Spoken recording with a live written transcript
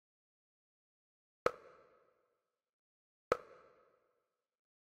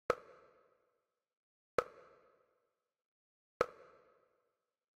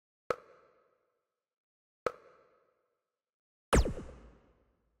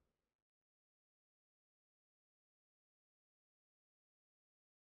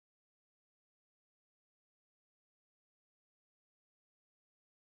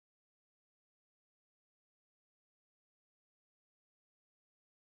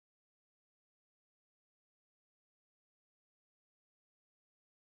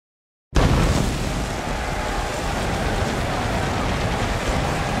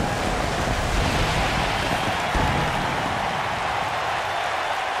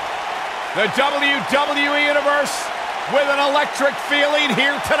The WWE Universe with an electric feeling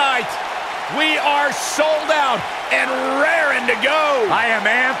here tonight. We are sold out and raring to go. I am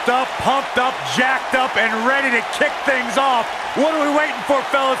amped up, pumped up, jacked up, and ready to kick things off. What are we waiting for,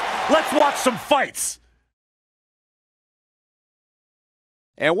 fellas? Let's watch some fights.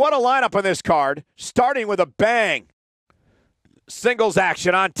 And what a lineup on this card, starting with a bang. Singles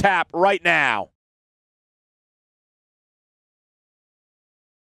action on tap right now.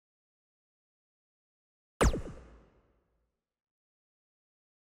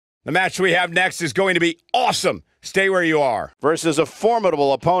 The match we have next is going to be awesome. Stay where you are. Versus a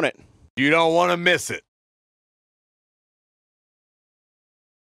formidable opponent. You don't want to miss it.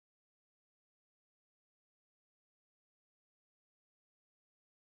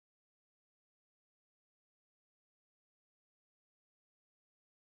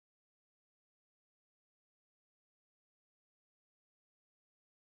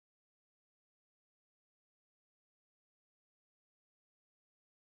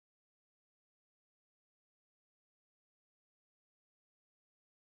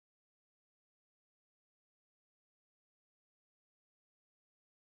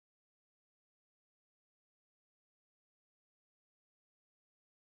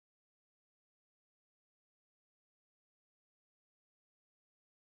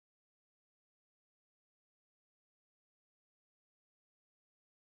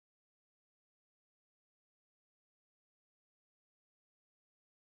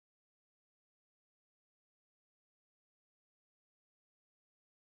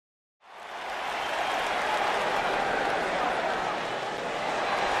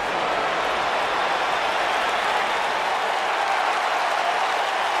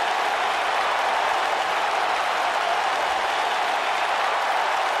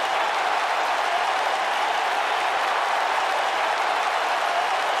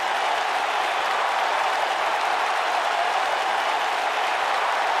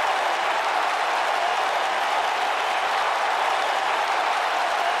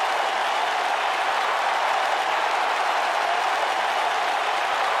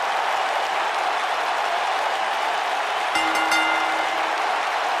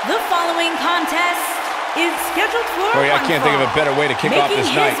 The following contest is scheduled for I can't think of a better way to kick off this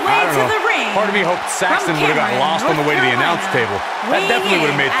night. I don't know. Part of me hoped Saxton would have got lost on the way to the announce table. That definitely would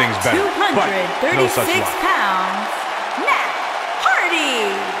have made things better. But no such luck. Pounds, Matt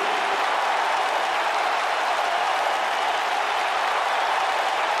Hardy.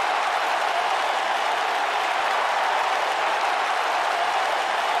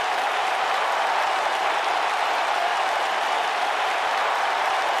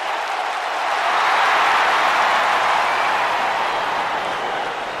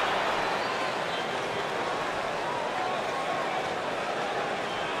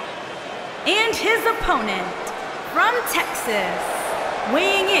 And his opponent, from Texas,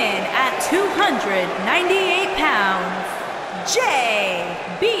 weighing in at 298 pounds,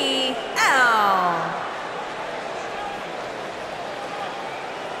 JBL.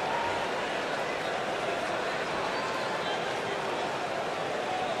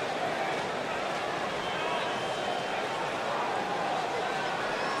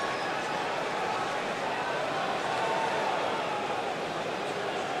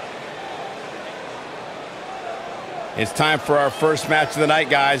 It's time for our first match of the night,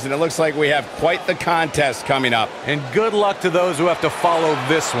 guys, and it looks like we have quite the contest coming up. And good luck to those who have to follow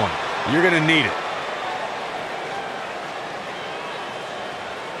this one. You're going to need it.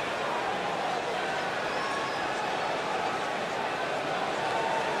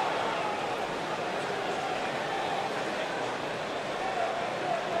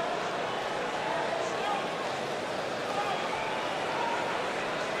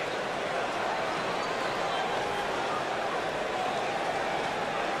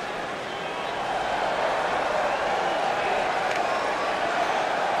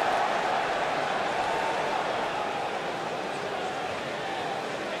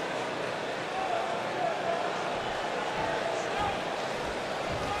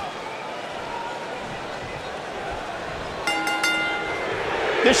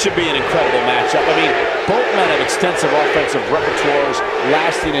 This should be an incredible matchup. I mean, both men have extensive offensive repertoires,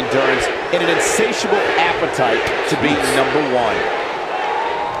 lasting endurance, and an insatiable appetite to be number one.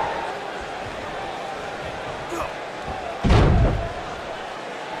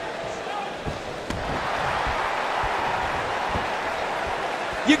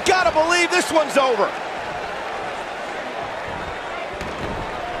 You gotta believe this one's over.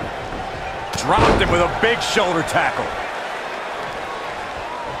 Dropped him with a big shoulder tackle.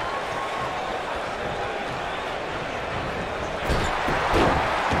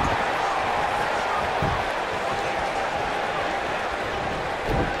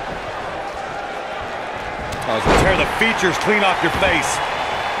 Tear the features clean off your face.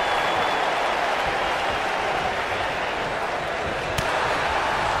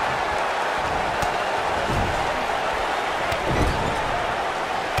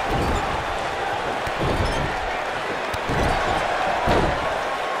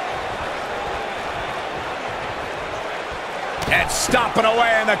 And stomping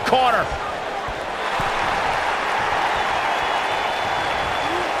away in the corner.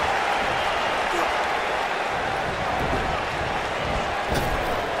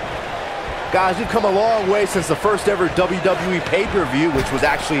 Guys, we've come a long way since the first ever WWE pay-per-view, which was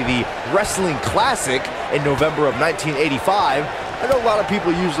actually the Wrestling Classic in November of 1985. I know a lot of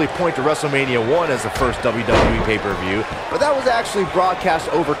people usually point to WrestleMania 1 as the first WWE pay-per-view, but that was actually broadcast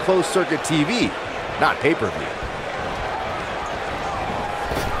over closed-circuit TV, not pay-per-view.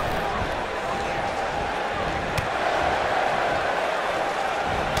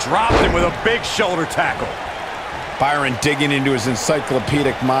 Dropped him with a big shoulder tackle. Byron digging into his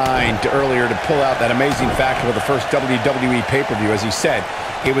encyclopedic mind earlier to pull out that amazing fact of the first WWE pay-per-view. As he said,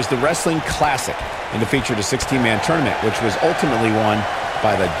 it was the Wrestling Classic, and it featured a 16-man tournament, which was ultimately won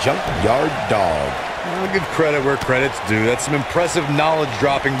by the Junkyard Dog. I'll give credit where credit's due. That's some impressive knowledge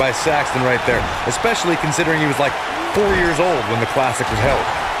dropping by Saxton right there, especially considering he was like 4 years old when the Classic was held.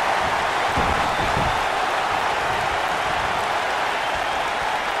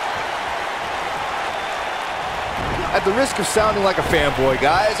 At the risk of sounding like a fanboy,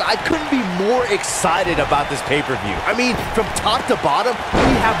 guys, I couldn't be more excited about this pay-per-view. I mean, from top to bottom,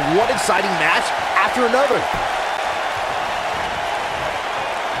 we have one exciting match after another.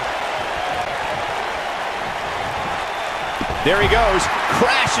 There he goes,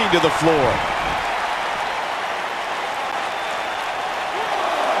 crashing to the floor.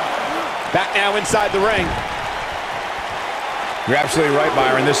 Back now inside the ring. You're absolutely right,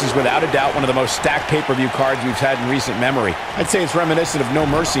 Byron. This is without a doubt one of the most stacked pay-per-view cards we've had in recent memory. I'd say it's reminiscent of No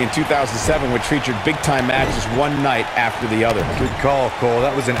Mercy in 2007, which featured big-time matches one night after the other. Good call, Cole.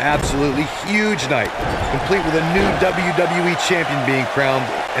 That was an absolutely huge night, complete with a new WWE champion being crowned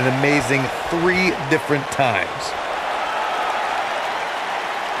an amazing 3 different times.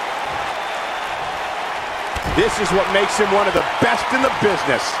 This is what makes him one of the best in the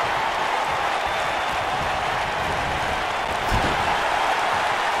business.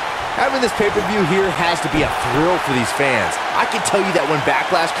 Having this pay-per-view here has to be a thrill for these fans. I can tell you that when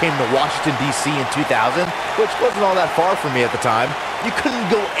Backlash came to Washington, D.C. in 2000, which wasn't all that far from me at the time, you couldn't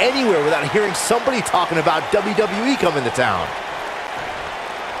go anywhere without hearing somebody talking about WWE coming to town.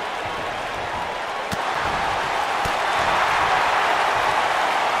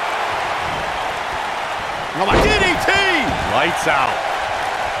 Oh my DDT! Lights out.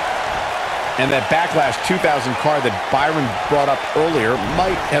 And that Backlash 2000 card that Byron brought up earlier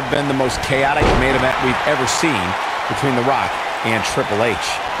might have been the most chaotic main event we've ever seen between The Rock and Triple H.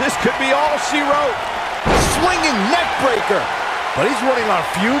 This could be all she wrote. Swinging neck breaker. But he's running on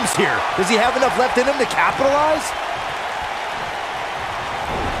fumes here. Does he have enough left in him to capitalize?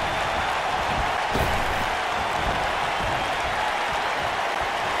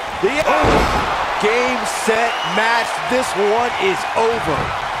 Game, set, match. This one is over.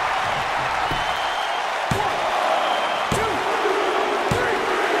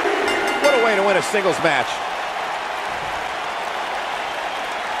 What a way to win a singles match.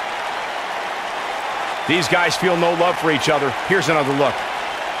 These guys feel no love for each other. Here's another look.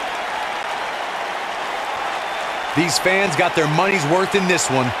 These fans got their money's worth in this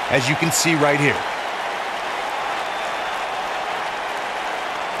one, as you can see right here.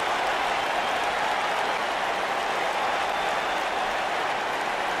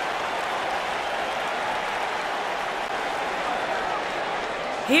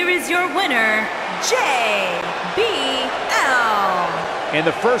 Here is your winner, JBL. And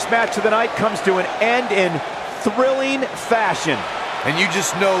the first match of the night comes to an end in thrilling fashion. And you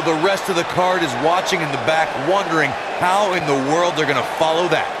just know the rest of the card is watching in the back, wondering how in the world they're going to follow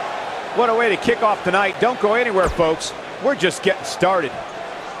that. What a way to kick off tonight. Don't go anywhere, folks. We're just getting started.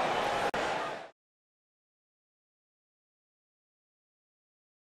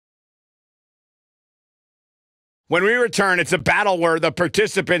 When we return, it's a battle where the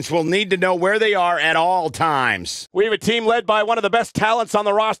participants will need to know where they are at all times. We have a team led by one of the best talents on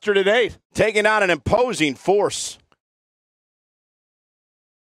the roster to date, taking on an imposing force.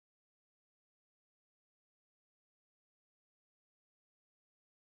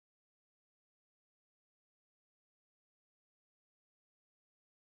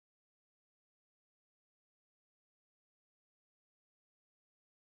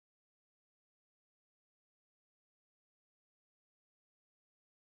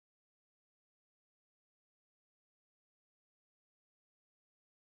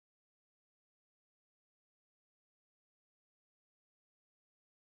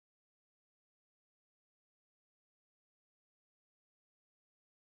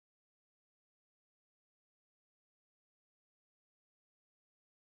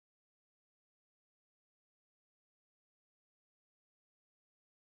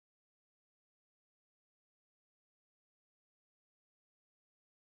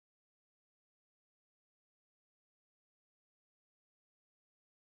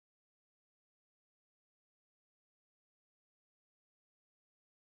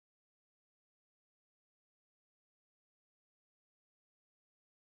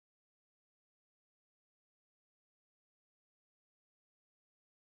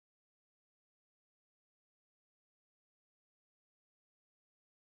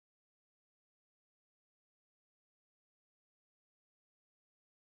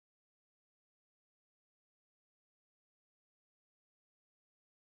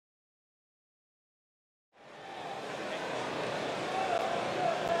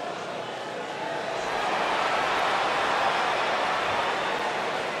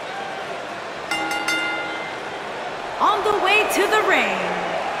 to the ring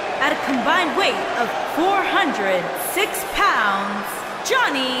at a combined weight of 406 pounds,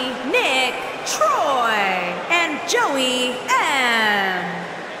 Johnny Nick Troy and Joey M.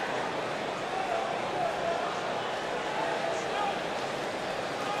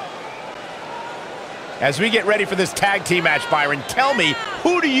 As we get ready for this tag team match, Byron, tell me,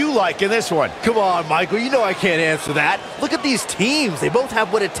 who do you like in this one? Come on, Michael, you know I can't answer that. Look at these teams. They both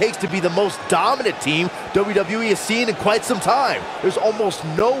have what it takes to be the most dominant team WWE has seen in quite some time. There's almost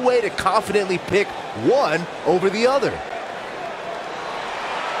no way to confidently pick one over the other.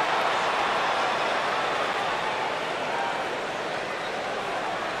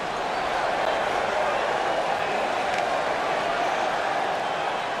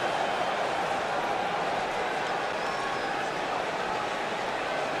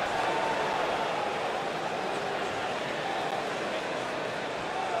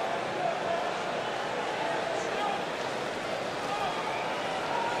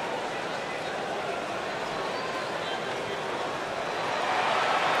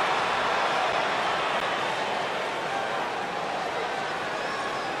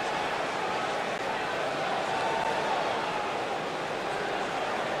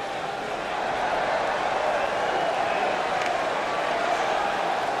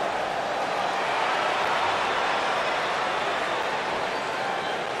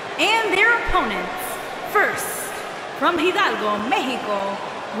 And their opponents, first, from Hidalgo, Mexico,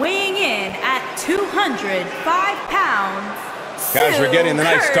 weighing in at 205 pounds, Guys, we're getting the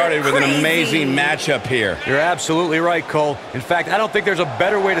night started with an amazing matchup here. You're absolutely right, Cole. In fact, I don't think there's a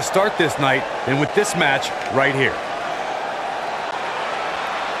better way to start this night than with this match right here.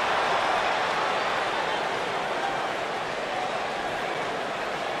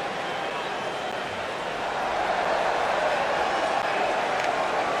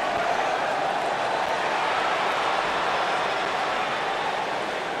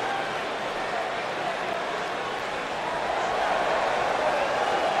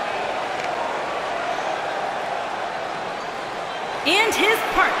 and his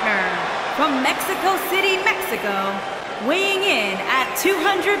partner from Mexico City, Mexico, weighing in at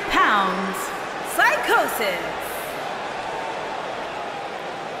 200 pounds, Psychosis.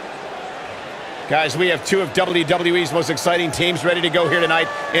 Guys, we have two of WWE's most exciting teams ready to go here tonight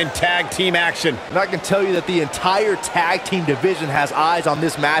in tag team action. And I can tell you that the entire tag team division has eyes on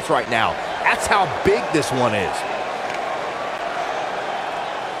this match right now. That's how big this one is.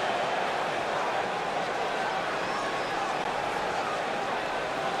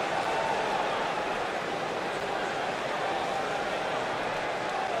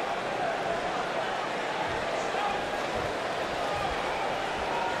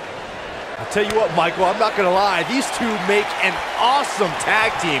 Tell you what, Michael, I'm not gonna lie, these two make an awesome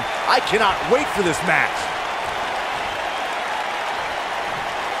tag team. I cannot wait for this match.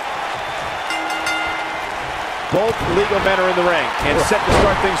 Both legal men are in the ring and set to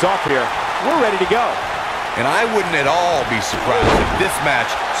start things off here. We're ready to go. And I wouldn't at all be surprised if this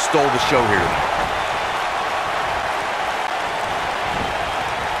match stole the show here tonight.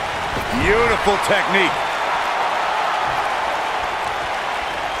 Beautiful technique.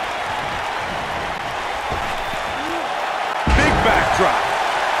 Backdrop.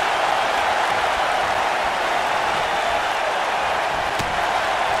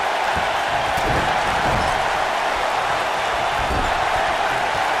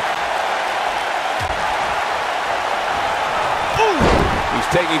 He's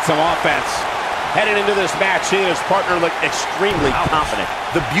taking some offense. Headed into this match, he and his partner look extremely confident.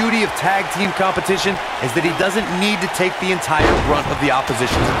 The beauty of tag team competition is that he doesn't need to take the entire brunt of the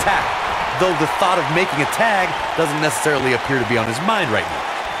opposition's attack, though the thought of making a tag doesn't necessarily appear to be on his mind right now.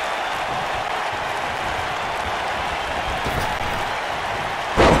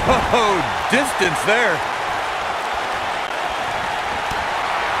 Oh, distance there.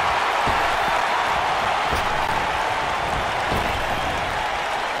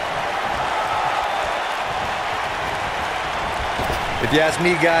 If you ask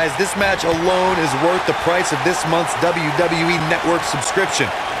me, guys, this match alone is worth the price of this month's WWE Network subscription.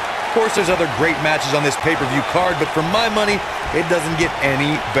 Of course, there's other great matches on this pay-per-view card, but for my money, it doesn't get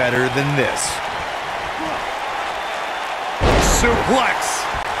any better than this. Suplex.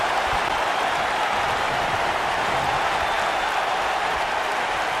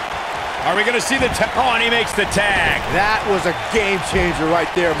 Are we going to see the tag? Oh, and he makes the tag. That was a game changer right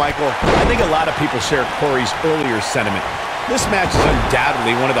there, Michael. I think a lot of people share Corey's earlier sentiment. This match is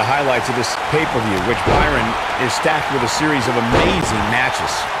undoubtedly one of the highlights of this pay-per-view, which Byron is stacked with a series of amazing matches.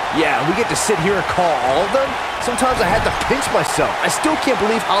 Yeah, we get to sit here and call all of them. Sometimes I had to pinch myself. I still can't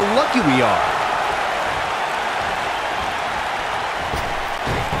believe how lucky we are.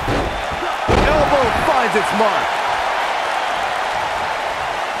 elbow finds its mark.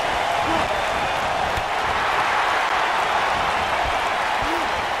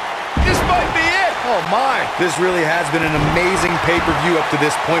 This might be it. Oh, my. This really has been an amazing pay-per-view up to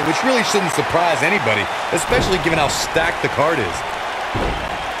this point, which really shouldn't surprise anybody, especially given how stacked the card is.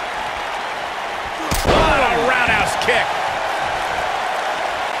 Oh, a roundhouse kick.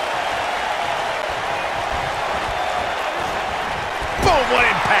 Boom, what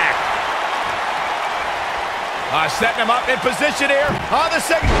impact. Setting him up in position here. On the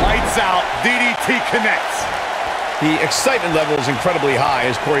second. Lights out. DDT connects. The excitement level is incredibly high,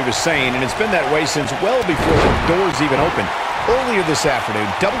 as Corey was saying, and it's been that way since well before the doors even opened. Earlier this afternoon,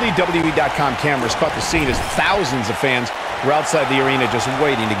 WWE.com cameras caught the scene as thousands of fans were outside the arena just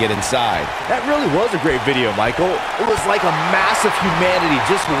waiting to get inside. That really was a great video, Michael. It was like a mass of humanity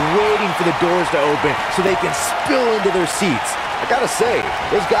just waiting for the doors to open so they can spill into their seats. I gotta say,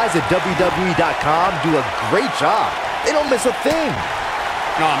 those guys at WWE.com do a great job. They don't miss a thing.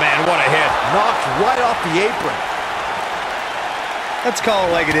 Oh, man, what a hit. Knocked right off the apron. Let's call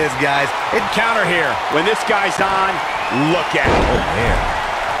it like it is, guys. Counter here. When this guy's on, look at it. Oh, man.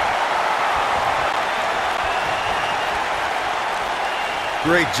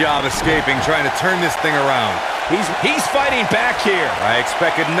 Great job escaping, trying to turn this thing around. He's fighting back here. I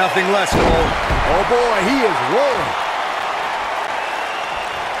expected nothing less, Cole. Oh, boy, he is rolling.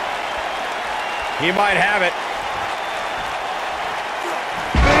 He might have it.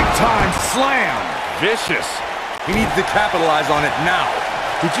 Big time slam. Vicious. He needs to capitalize on it now.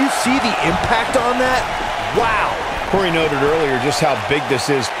 Did you see the impact on that? Wow. Corey noted earlier just how big this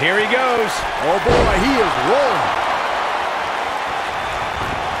is. Here he goes. Oh, boy, he is rolling.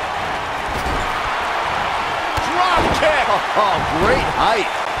 Drop kick. Oh, great height.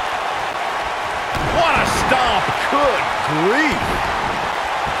 What a stomp. Good grief.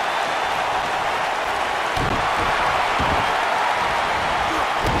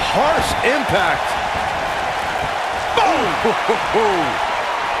 Harsh impact. Boom!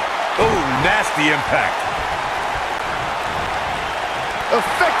 Oh, nasty impact.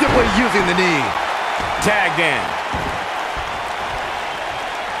 Effectively using the knee. Tagged in.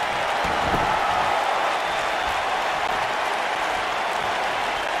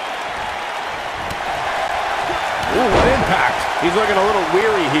 Ooh, what impact. He's looking a little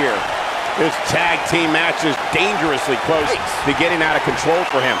weary here. This tag team match is dangerously close to getting out of control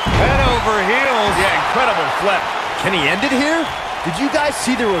for him. Head over heels. Yeah, incredible flip. Can he end it here? Did you guys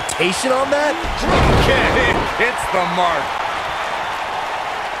see the rotation on that? Drop kick. Hits the mark.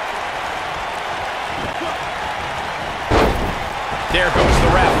 There goes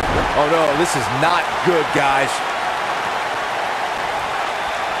the ref. Oh, no, this is not good, guys.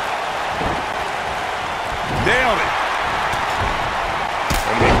 Nailed it.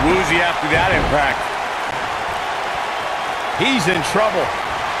 Gonna be woozy after that impact. He's in trouble.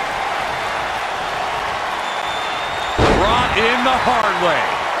 Brought in the hard way.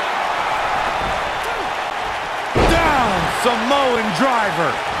 Down, Samoan driver.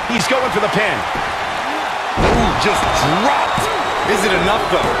 He's going for the pin. Ooh, just dropped. Is it enough,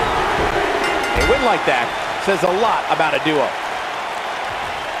 though? A win like that says a lot about a duo.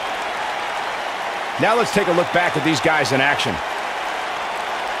 Now let's take a look back at these guys in action.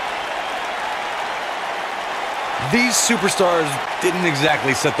 These superstars didn't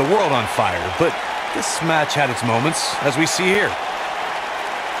exactly set the world on fire, but this match had its moments, as we see here.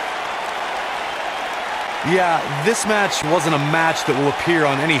 Yeah, this match wasn't a match that will appear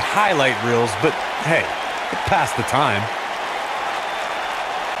on any highlight reels, but hey, it passed the time.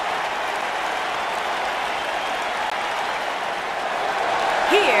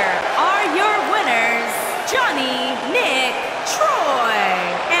 Here are your winners, Johnny, Nick, Troy,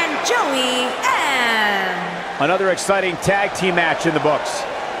 and Joey M. Another exciting tag team match in the books.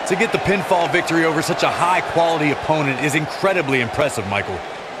 To get the pinfall victory over such a high-quality opponent is incredibly impressive, Michael.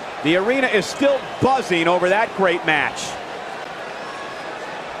 The arena is still buzzing over that great match.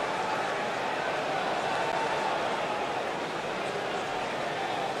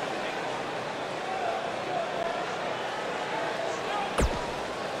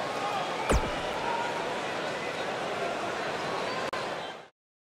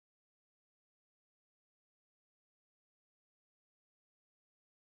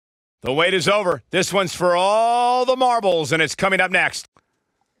 The wait is over. This one's for all the marbles, and it's coming up next.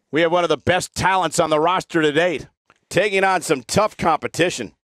 We have one of the best talents on the roster to date, taking on some tough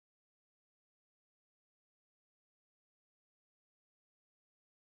competition.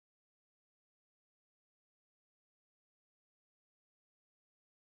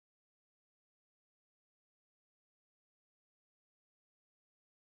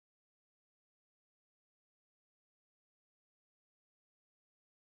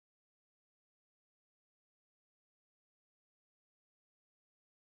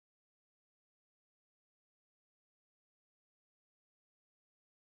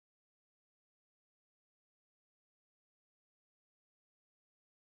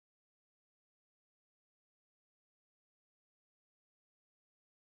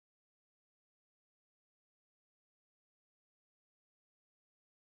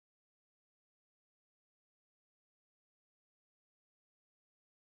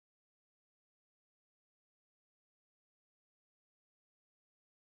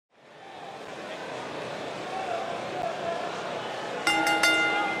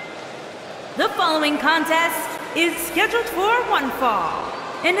 following contest is scheduled for one fall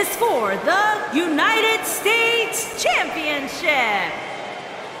and is for the United States Championship.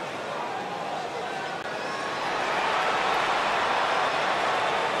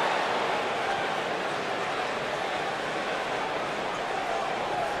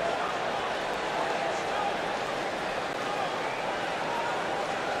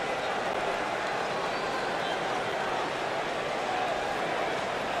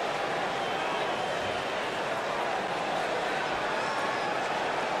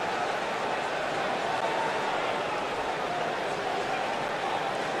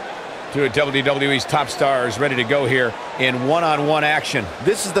 Two of WWE's top stars ready to go here in one-on-one action.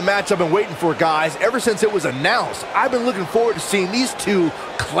 This is the match I've been waiting for, guys. Ever since it was announced, I've been looking forward to seeing these two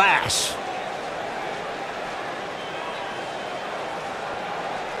clash.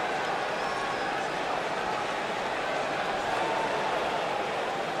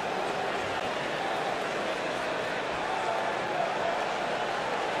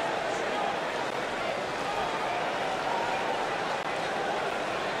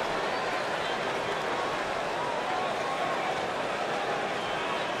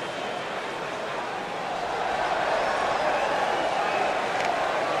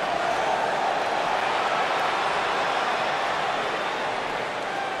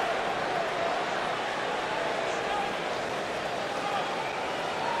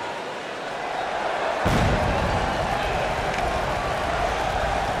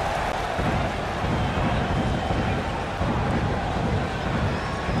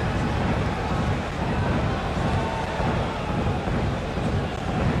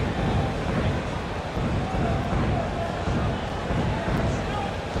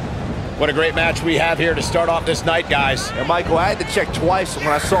 What a great match we have here to start off this night, guys. And Michael, I had to check twice when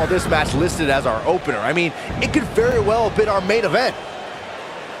I saw this match listed as our opener. I mean, it could very well have been our main event.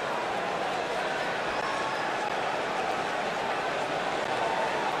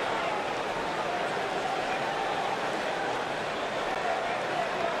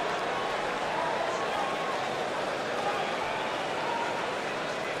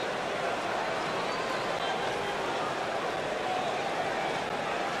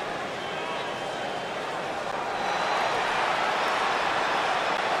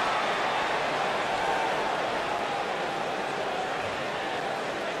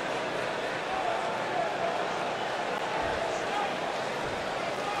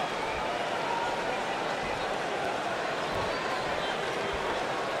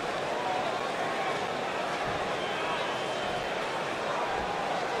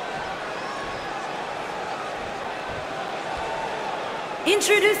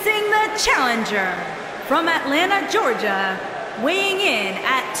 Introducing the challenger from Atlanta, Georgia, weighing in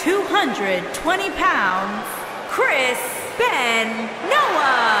at 220 pounds, Chris Benoit.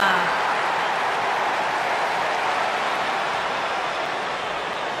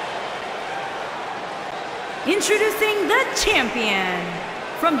 Introducing the champion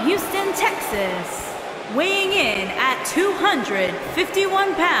from Houston, Texas, weighing in at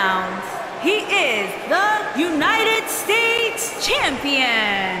 251 pounds, he is the United States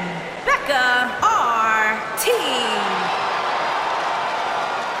Champion, Becca R.T.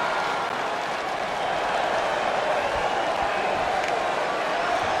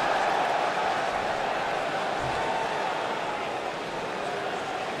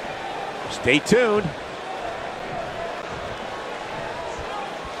 Stay tuned.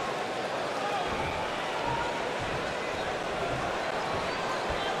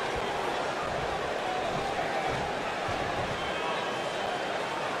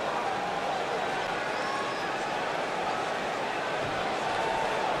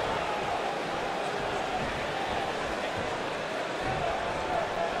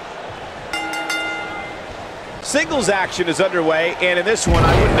 Singles action is underway, and in this one,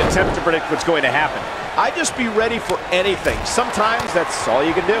 I wouldn't attempt to predict what's going to happen. I'd just be ready for anything. Sometimes that's all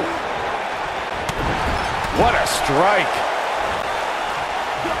you can do. What a strike.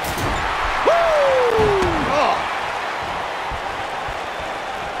 Oh.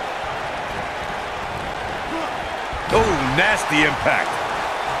 Oh, nasty impact.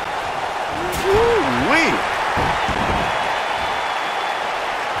 Woo-wee.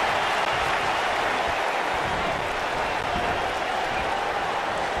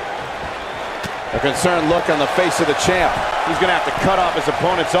 A concerned look on the face of the champ. He's going to have to cut off his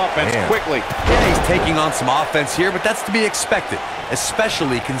opponent's offense quickly. Yeah, he's taking on some offense here, but that's to be expected,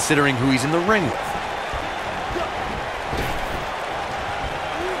 especially considering who he's in the ring with.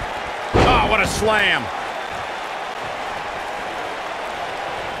 Oh, what a slam.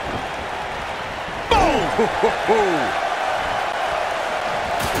 Boom!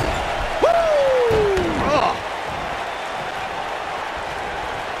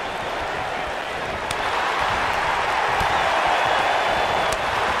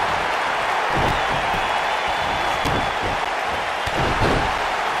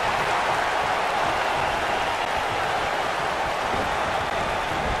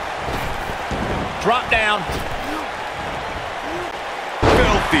 Drop down.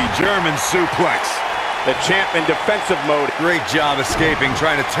 Filthy German suplex. The champ in defensive mode. Great job escaping,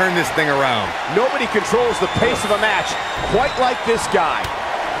 trying to turn this thing around. Nobody controls the pace of a match quite like this guy.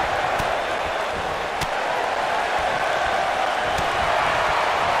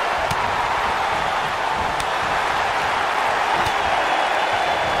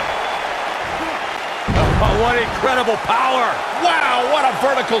 Oh, what incredible power. Wow, what a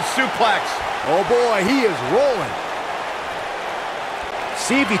vertical suplex. Oh boy, he is rolling.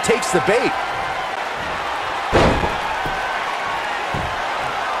 See if he takes the bait.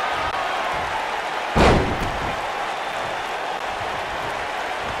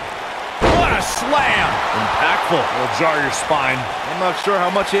 What a slam. Impactful. It'll jar your spine. I'm not sure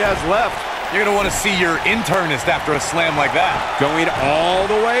how much he has left. You're going to want to see your internist after a slam like that. Going all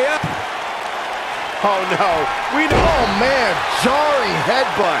the way up. Oh no, Oh man, jarring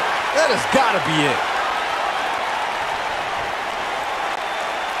headbutt. That has got to be it.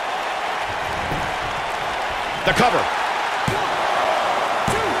 The cover.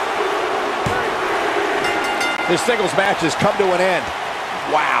 this singles match has come to an end.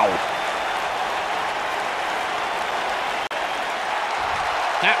 Wow.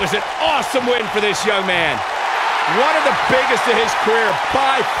 That was an awesome win for this young man. One of the biggest of his career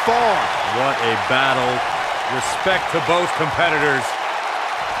by far. What a battle. Respect to both competitors.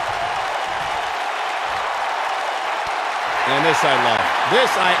 And this I love.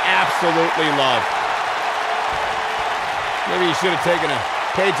 This I absolutely love. Maybe you should have taken a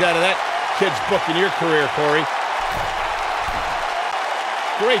page out of that kid's book in your career, Corey.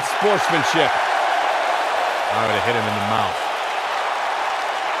 Great sportsmanship. I would have hit him in the mouth.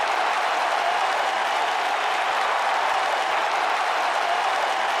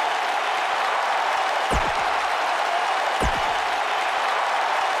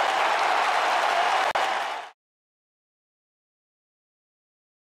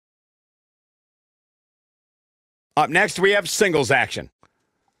 Up next, we have singles action.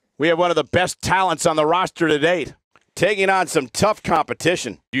 We have one of the best talents on the roster to date, taking on some tough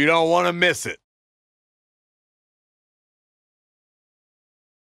competition. You don't want to miss it.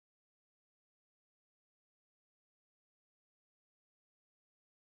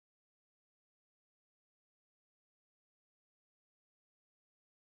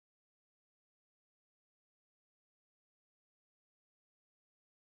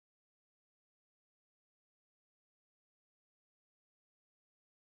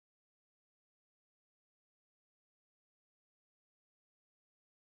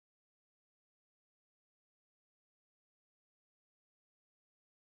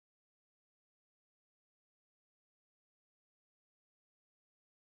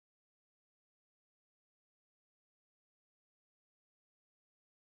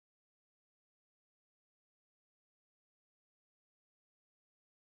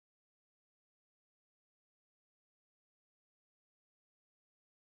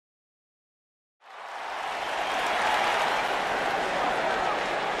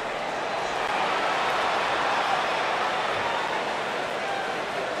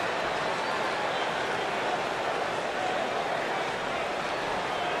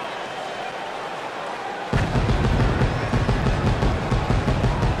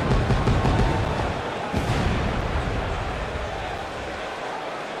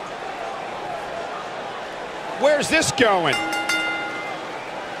 Where's this going?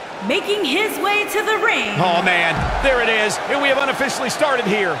 Making his way to the ring. Oh, man. There it is. And we have unofficially started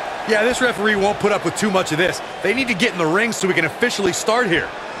here. Yeah, this referee won't put up with too much of this. They need to get in the ring so we can officially start here.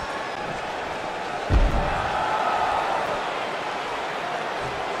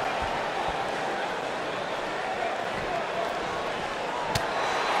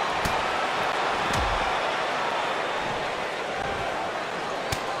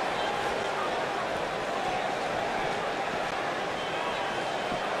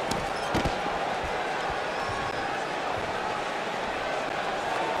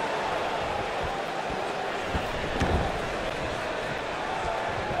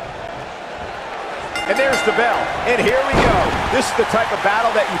 And there's the bell. And here we go. This is the type of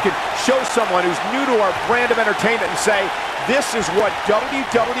battle that you can show someone who's new to our brand of entertainment and say, this is what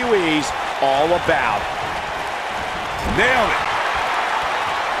WWE's all about. Nailed it.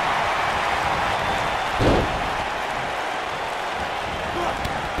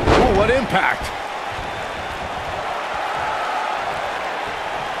 Oh, what impact.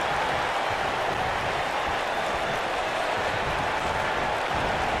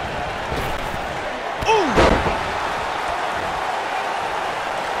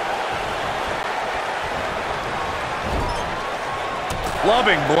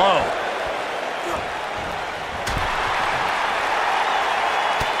 Loving blow.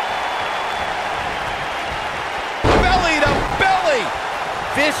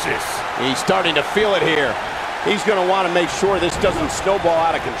 vicious. He's starting to feel it here. He's going to want to make sure this doesn't snowball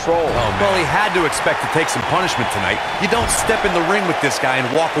out of control. Well, he had to expect to take some punishment tonight. You don't step in the ring with this guy and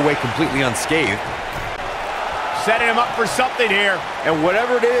walk away completely unscathed. Setting him up for something here. And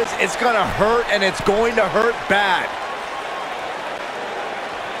whatever it is, it's going to hurt, and it's going to hurt bad.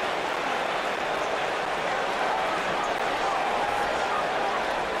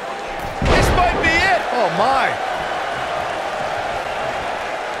 This might be it. Oh, my.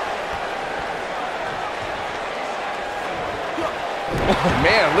 Oh,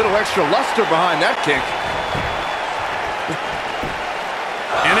 man, a little extra luster behind that kick.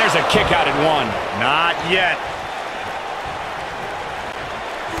 And there's a kick out at one. Not yet.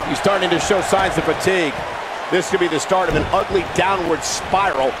 He's starting to show signs of fatigue. This could be the start of an ugly downward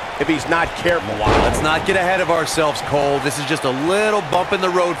spiral if he's not careful. Let's not get ahead of ourselves, Cole. This is just a little bump in the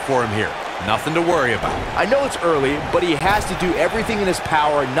road for him here. Nothing to worry about. I know it's early, but he has to do everything in his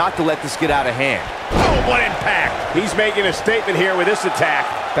power not to let this get out of hand. Oh, what impact. He's making a statement here with this attack.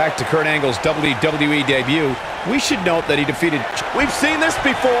 Back to Kurt Angle's WWE debut. We should note that he defeated... We've seen this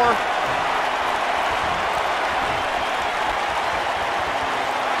before.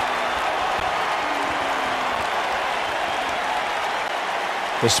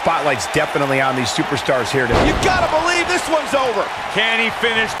 The spotlight's definitely on these superstars here today. You gotta believe this one's over. Can he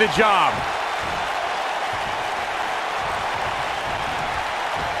finish the job?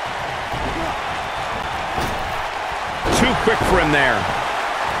 Too quick for him there.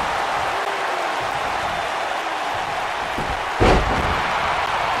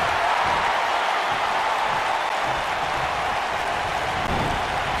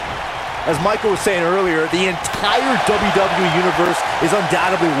 As Michael was saying earlier, the entire WWE Universe is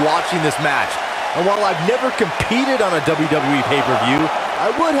undoubtedly watching this match. And while I've never competed on a WWE pay-per-view,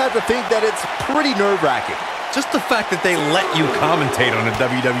 I would have to think that it's pretty nerve-wracking. Just the fact that they let you commentate on a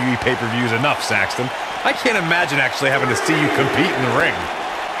WWE pay-per-view is enough, Saxton. I can't imagine actually having to see you compete in the ring.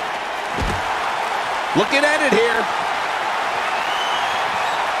 Looking at it here.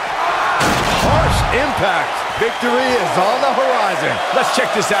 Harsh impact. Victory is on the horizon. Let's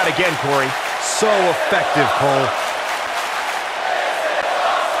check this out again, Corey. So effective, Cole.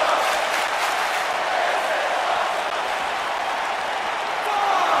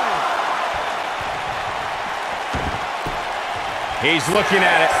 He's looking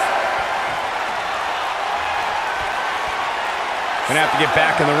at it. Gonna have to get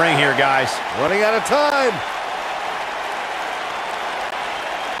back in the ring here, guys. Running out of time.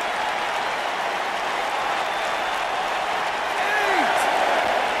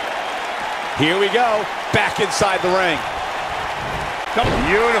 Here we go, back inside the ring.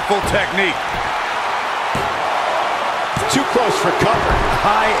 Beautiful technique. Too close for cover.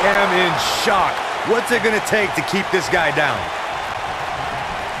 I am in shock. What's it going to take to keep this guy down?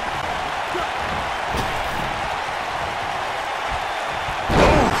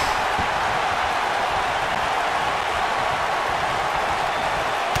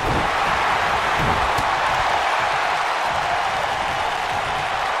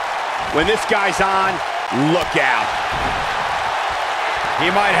 When this guy's on, look out. He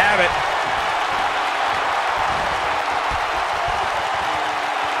might have it.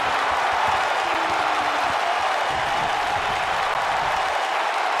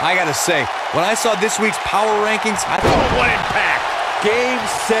 I gotta say, when I saw this week's power rankings, I thought, Oh, what impact. Game,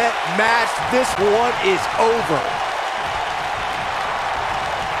 set, match. This one is over.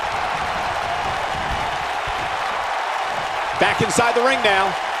 Back inside the ring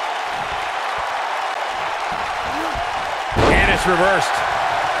now. And it's reversed.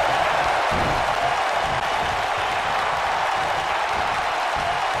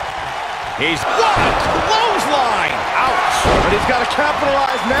 He's... What a clothesline! Ouch! But he's got to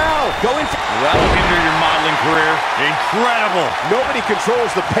capitalize now. Going for... That'll hinder your modeling career. Incredible! Nobody controls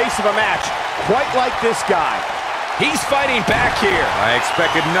the pace of a match quite like this guy. He's fighting back here. I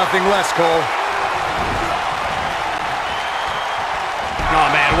expected nothing less, Cole. Oh,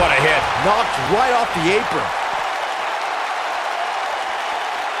 man, what a hit. Knocked right off the apron.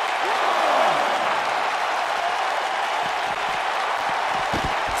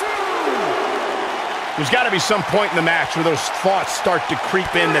 There's got to be some point in the match where those thoughts start to creep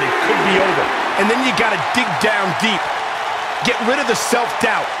in that it could be over. And then you got to dig down deep. Get rid of the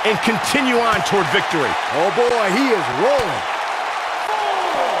self-doubt and continue on toward victory. Oh, boy, he is rolling.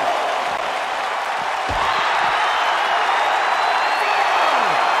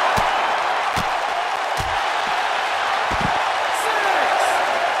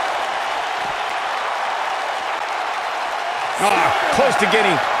 Close to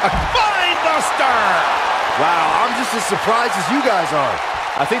getting a fine buster. Wow, I'm just as surprised as you guys are.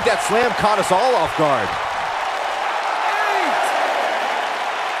 I think that slam caught us all off guard.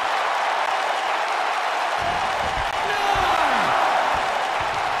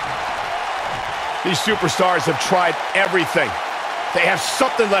 These superstars have tried everything. They have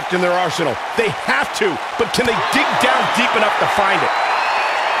something left in their arsenal. They have to, but can they dig down deep enough to find it?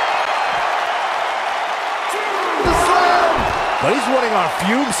 The slam! But he's running on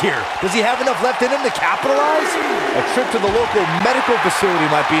fumes here. Does he have enough left in him to capitalize? A trip to the local medical facility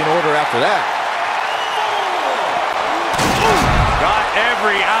might be in order after that. Got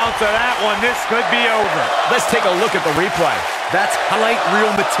every ounce of that one. This could be over. Let's take a look at the replay. That's highlight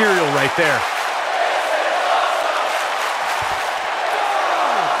reel material right there.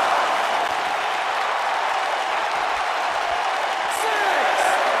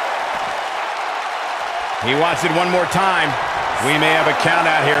 He wants it one more time. We may have a count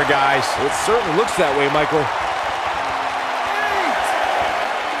out here, guys. It certainly looks that way, Michael.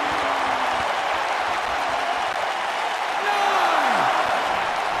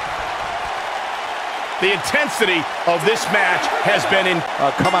 The intensity of this match has been in...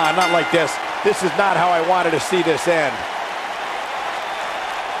 Come on, not like this. This is not how I wanted to see this end.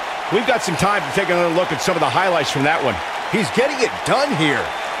 We've got some time to take another look at some of the highlights from that one. He's getting it done here.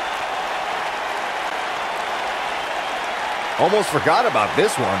 Almost forgot about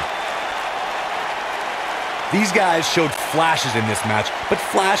this one. These guys showed flashes in this match, but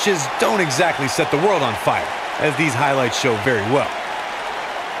flashes don't exactly set the world on fire, as these highlights show very well.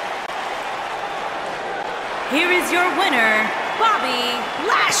 Here is your winner, Bobby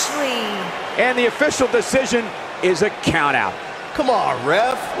Lashley. And the official decision is a countout. Come on,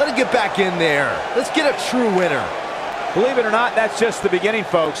 ref. Let him get back in there. Let's get a true winner. Believe it or not, that's just the beginning,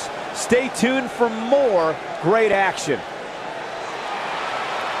 folks. Stay tuned for more great action.